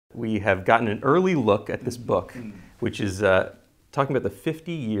we have gotten an early look at this book, which is talking about the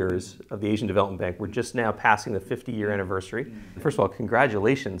 50 years of the Asian Development Bank. We're just now passing the 50-year anniversary. First of all,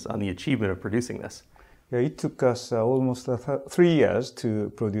 congratulations on the achievement of producing this. Yeah, it took us almost 3 years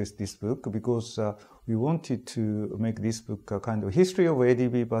to produce this book because we wanted to make this book a kind of history of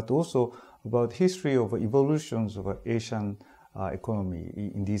ADB, but also about history of evolutions of Asian economy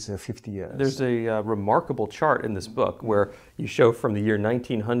in these 50 years. There's a remarkable chart in this book where you show from the year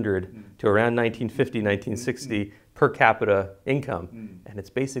 1900 to around 1950, 1960 per capita income, and it's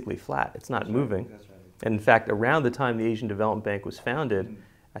basically flat. It's not moving. That's right. And in fact, around the time the Asian Development Bank was founded,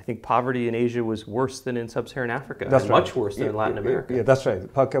 I think poverty in Asia was worse than in sub-Saharan Africa, that's and right. much worse than in Latin America. Yeah, that's right.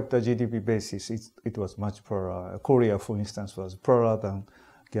 Per capita GDP basis, it was much poorer. Korea, for instance, was poorer than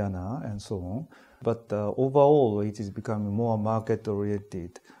Ghana and so on. But overall, it is becoming more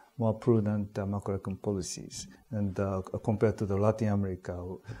market-oriented, more prudent macroeconomic policies. And compared to the Latin America,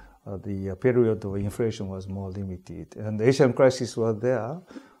 the period of inflation was more limited. And the Asian crisis was there,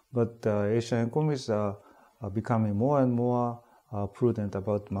 but Asian economies are becoming more and more prudent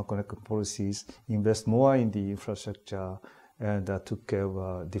about macroeconomic policies, invest more in the infrastructure, and took care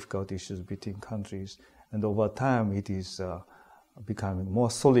of difficult issues between countries. And over time, it is becoming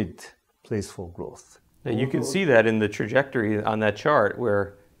more solid place for growth. Now, you can see that in the trajectory on that chart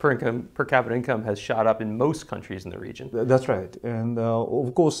where per capita income has shot up in most countries in the region. That's right. And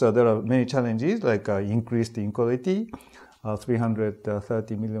of course, there are many challenges like increased inequality.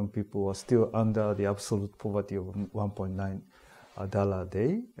 330 million people are still under the absolute poverty of $1.9 a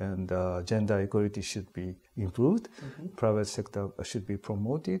day, and gender equality should be improved. Private sector should be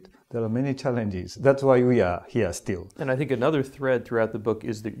promoted. There are many challenges. That's why we are here still. And I think another thread throughout the book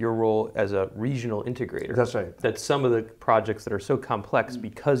is that your role as a regional integrator. That's right. That some of the projects that are so complex,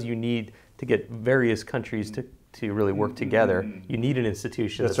 because you need to get various countries to really work together, you need an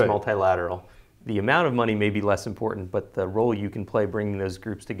institution that's multilateral. The amount of money may be less important, but the role you can play bringing those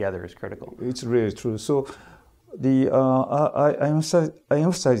groups together is critical. It's really true. So I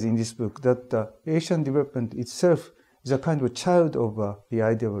emphasize in this book that Asian development itself is a kind of child of the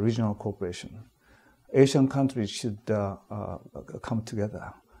idea of regional cooperation. Asian countries should come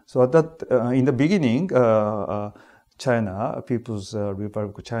together. So that in the beginning, China, People's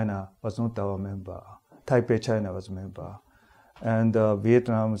Republic of China was not our member. Taipei, China was a member. And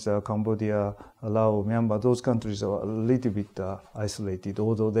Vietnam, Cambodia, Laos, Myanmar, those countries are a little bit isolated,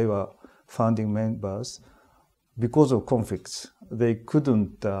 although they were founding members. Because of conflicts, they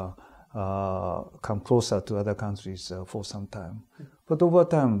couldn't come closer to other countries for some time. But over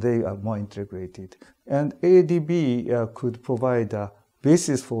time, they are more integrated. And ADB could provide a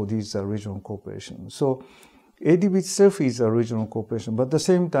basis for this regional cooperation. So ADB itself is a regional cooperation, but at the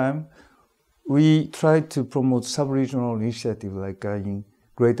same time, we try to promote sub-regional initiatives like in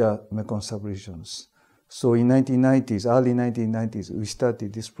Greater Mekong sub-regions. So in early 1990s, we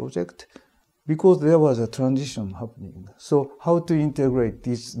started this project because there was a transition happening. So how to integrate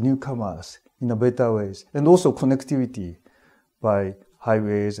these newcomers in a better ways, and also connectivity by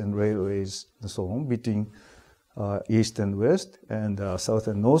highways and railways and so on between east and west and south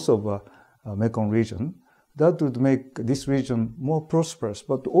and north of Mekong region. That would make this region more prosperous,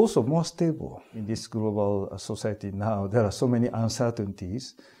 but also more stable. In this global society now, there are so many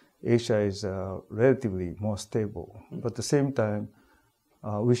uncertainties. Asia is relatively more stable, but at the same time,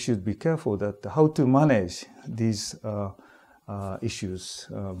 we should be careful that how to manage these issues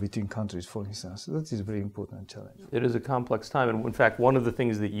between countries, for instance. That is a very important challenge. It is a complex time, and in fact, one of the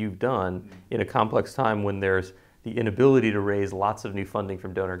things that you've done in a complex time when there's the inability to raise lots of new funding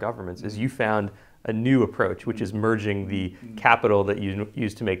from donor governments is you found a new approach, which is merging the capital that you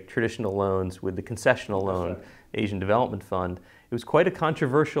use to make traditional loans with the concessional loan, Asian Development Fund. It was quite a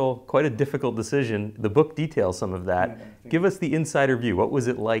controversial, quite a difficult decision. The book details some of that. Give us the insider view. What was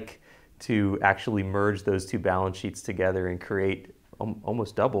it like to actually merge those two balance sheets together and create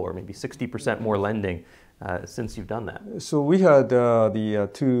almost double or maybe 60% more lending since you've done that? So we had the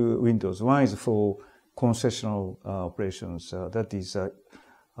two windows. One is for concessional operations, that is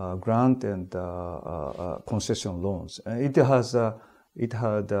grant and concession loans. It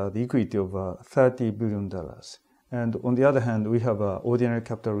had the equity of $30 billion. And on the other hand, we have ordinary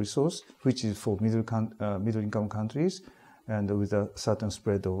capital resource, which is for middle-income countries, and with a certain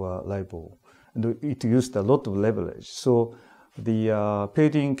spread of LIBOR. And it used a lot of leverage. So the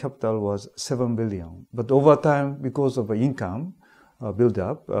paid-in capital was $7 billion. But over time, because of income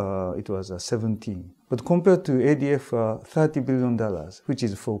build-up, it was 17. But compared to ADF, $30 billion, which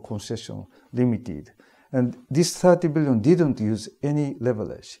is for concession limited. And this $30 billion didn't use any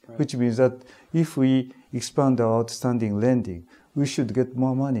leverage, which means that if we expand our outstanding lending, we should get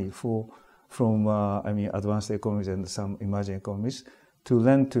more money from advanced economies and some emerging economies to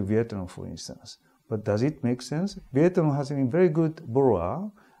lend to Vietnam, for instance. But does it make sense? Vietnam has been a very good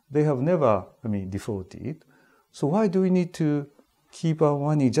borrower. They have never, defaulted. So why do we need to keep our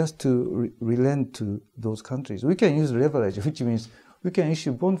money just to relent to those countries? We can use leverage, which means we can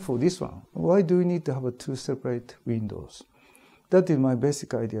issue bond for this one. Why do we need to have two separate windows? That is my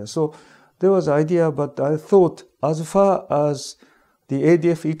basic idea. So there was an idea, but I thought as far as the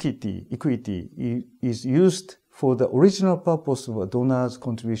ADF equity is used for the original purpose of a donor's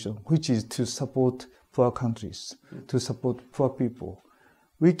contribution, which is to support poor countries, to support poor people.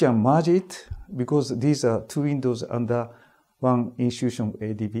 We can merge it because these are two windows under one institution,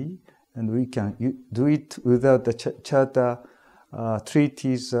 ADB, and we can do it without the charter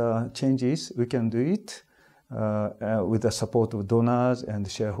treaties changes. We can do it with the support of donors and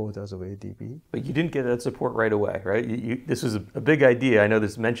shareholders of ADB. But you didn't get that support right away, right? This was a big idea. I know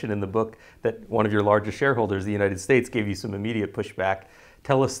there's mention in the book that one of your largest shareholders, the United States, gave you some immediate pushback.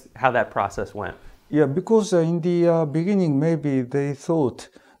 Tell us how that process went. Yeah, because in the beginning, maybe they thought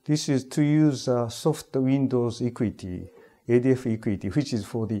this is to use soft windows equity, ADF equity, which is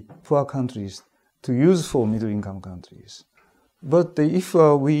for the poor countries, to use for middle-income countries. But if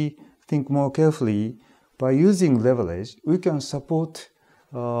we think more carefully, by using leverage, we can support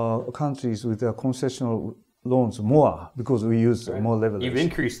countries with concessional loans more because we use more leverage. You've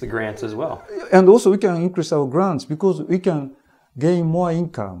increased the grants as well. And also we can increase our grants because we can gain more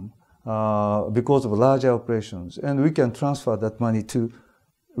income because of larger operations. And we can transfer that money to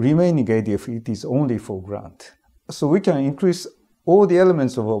remaining ADF. It is only for grant. So we can increase all the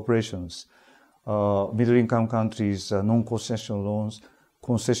elements of operations, middle-income countries, non-concessional loans,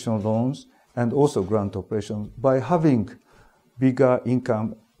 concessional loans, and also grant operations by having bigger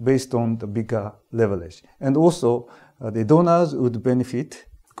income based on the bigger leverage. And also the donors would benefit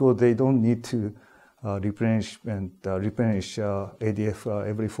because they don't need to replenish ADF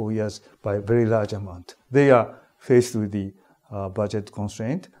every 4 years by a very large amount. They are faced with the budget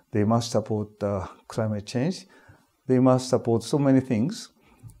constraint. They must support climate change. They must support so many things.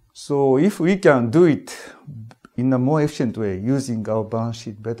 So if we can do it in a more efficient way, using our balance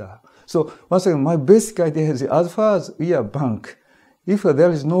sheet better. So once again, my basic idea is as far as we are a bank, if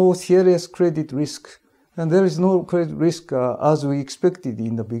there is no serious credit risk, and there is no credit risk as we expected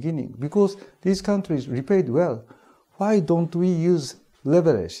in the beginning, because these countries repaid well, why don't we use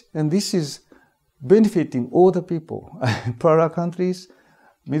leverage? And this is benefiting all the people, poorer countries,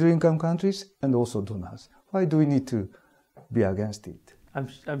 middle-income countries, and also donors. Why do we need to be against it?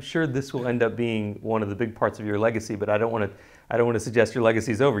 I'm sure this will end up being one of the big parts of your legacy, but I don't want to suggest your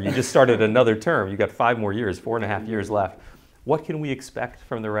legacy is over. You just started another term. You got 5 more years, 4.5 years left. What can we expect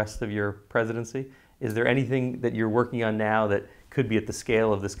from the rest of your presidency? Is there anything that you're working on now that could be at the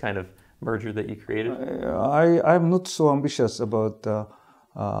scale of this kind of merger that you created? I'm not so ambitious about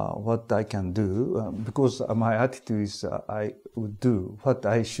what I can do because my attitude is I would do what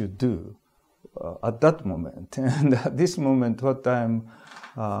I should do at that moment. And at this moment, what I'm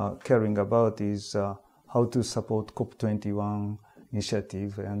caring about is how to support COP21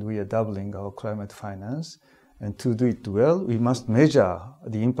 initiative, and we are doubling our climate finance. And to do it well, we must measure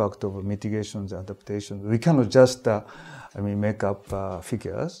the impact of mitigations and adaptations. We cannot just make up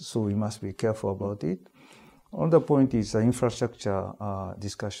figures, so we must be careful about it. Another point is infrastructure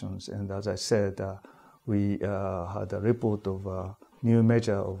discussions, and as I said, we had a report of new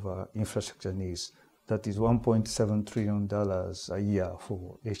measure of infrastructure needs. That is $1.7 trillion a year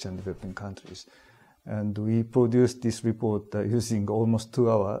for Asian developing countries. And we produced this report using almost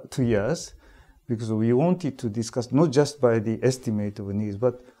 2 years because we wanted to discuss not just by the estimate of needs,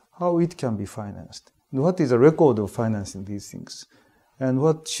 but how it can be financed. And what is a record of financing these things? And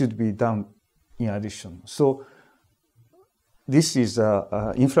what should be done in addition? So this is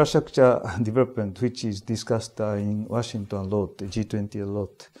infrastructure development, which is discussed in Washington a lot, G20 a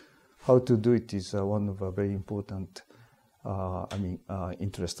lot. How to do it is one of a very important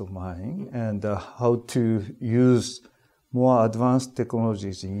interest of mine, and how to use more advanced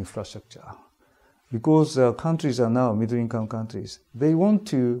technologies in infrastructure. Because countries are now middle-income countries, they want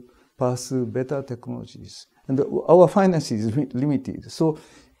to pursue better technologies, and our finance is limited. So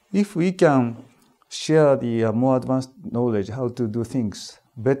if we can share the more advanced knowledge how to do things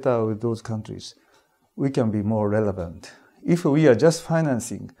better with those countries, we can be more relevant. If we are just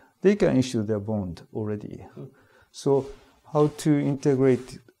financing, they can issue their bond already. So how to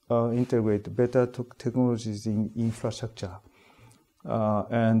integrate better technologies in infrastructure.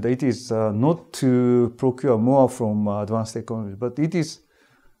 And it is not to procure more from advanced economies, but it is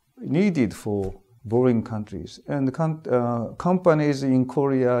needed for borrowing countries. And companies in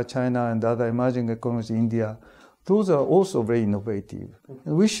Korea, China, and other emerging economies, India, those are also very innovative.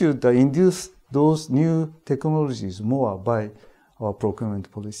 And we should induce those new technologies more by our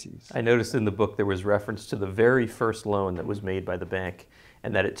procurement policies. I noticed in the book there was reference to the very first loan that was made by the bank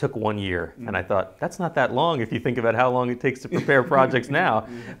and that it took 1 year. And I thought, that's not that long if you think about how long it takes to prepare projects now.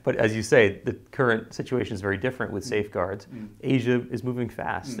 But as you say, the current situation is very different with safeguards. Asia is moving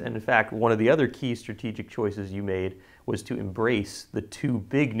fast. And in fact, one of the other key strategic choices you made was to embrace the two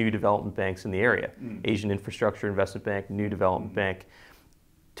big new development banks in the area, Asian Infrastructure Investment Bank, New Development Bank.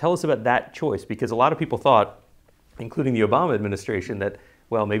 Tell us about that choice, because a lot of people thought, including the Obama administration, that,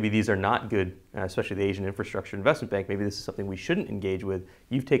 well, maybe these are not good, especially the Asian Infrastructure Investment Bank. Maybe this is something we shouldn't engage with.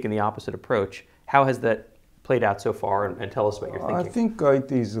 You've taken the opposite approach. How has that played out so far? And tell us about your thinking. I think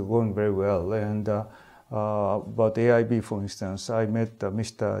it is going very well. And about AIB, for instance, I met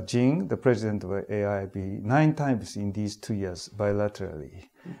Mr. Jin, the president of AIB, 9 times in these 2 years bilaterally.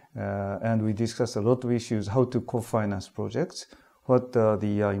 And we discussed a lot of issues, how to co-finance projects, what are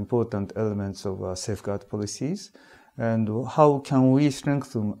the important elements of safeguard policies, and how can we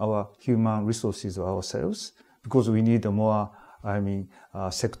strengthen our human resources ourselves, because we need more,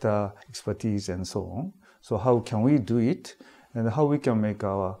 sector expertise and so on. So how can we do it, and how we can make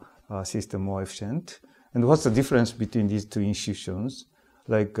our system more efficient, and what's the difference between these two institutions?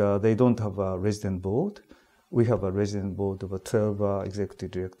 Like they don't have a resident board. We have a resident board of 12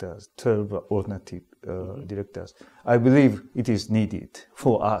 executive directors, 12 alternative directors. I believe it is needed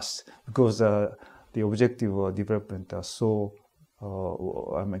for us because the objective of development are so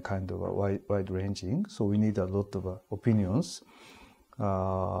kind of wide-ranging. So we need a lot of opinions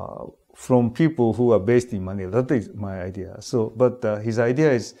from people who are based in Manila. That is my idea. So, but his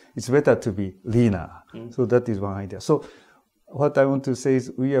idea is it's better to be leaner. So that is one idea. So what I want to say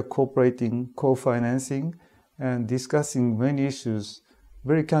is we are cooperating, co-financing, and discussing many issues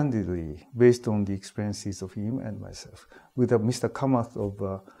very candidly based on the experiences of him and myself. With Mr. Kamath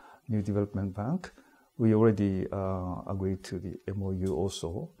of New Development Bank, we already agreed to the MOU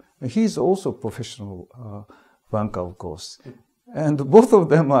also. And he's also a professional banker, of course. And both of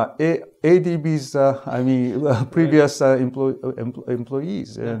them are ADB's, previous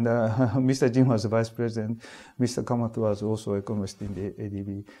employees. And Mr. Jin was the vice president. Mr. Kamath was also economist in the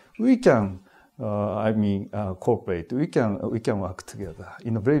ADB. We can cooperate. We can work together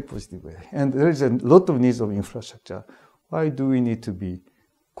in a very positive way. And there is a lot of needs of infrastructure. Why do we need to be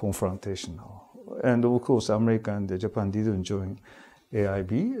confrontational? And of course, America and Japan didn't join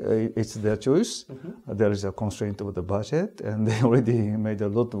AIB. It's their choice. There is a constraint of the budget, and they already made a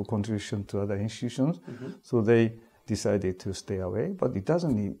lot of contribution to other institutions. So they decided to stay away. But it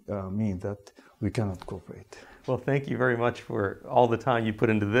doesn't mean that we cannot cooperate. Well, thank you very much for all the time you put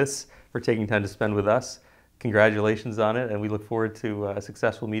into this, for taking time to spend with us. Congratulations on it, and we look forward to a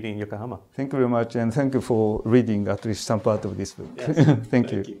successful meeting in Yokohama. Thank you very much, and thank you for reading at least some part of this book. Yes.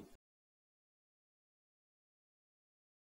 Thank you.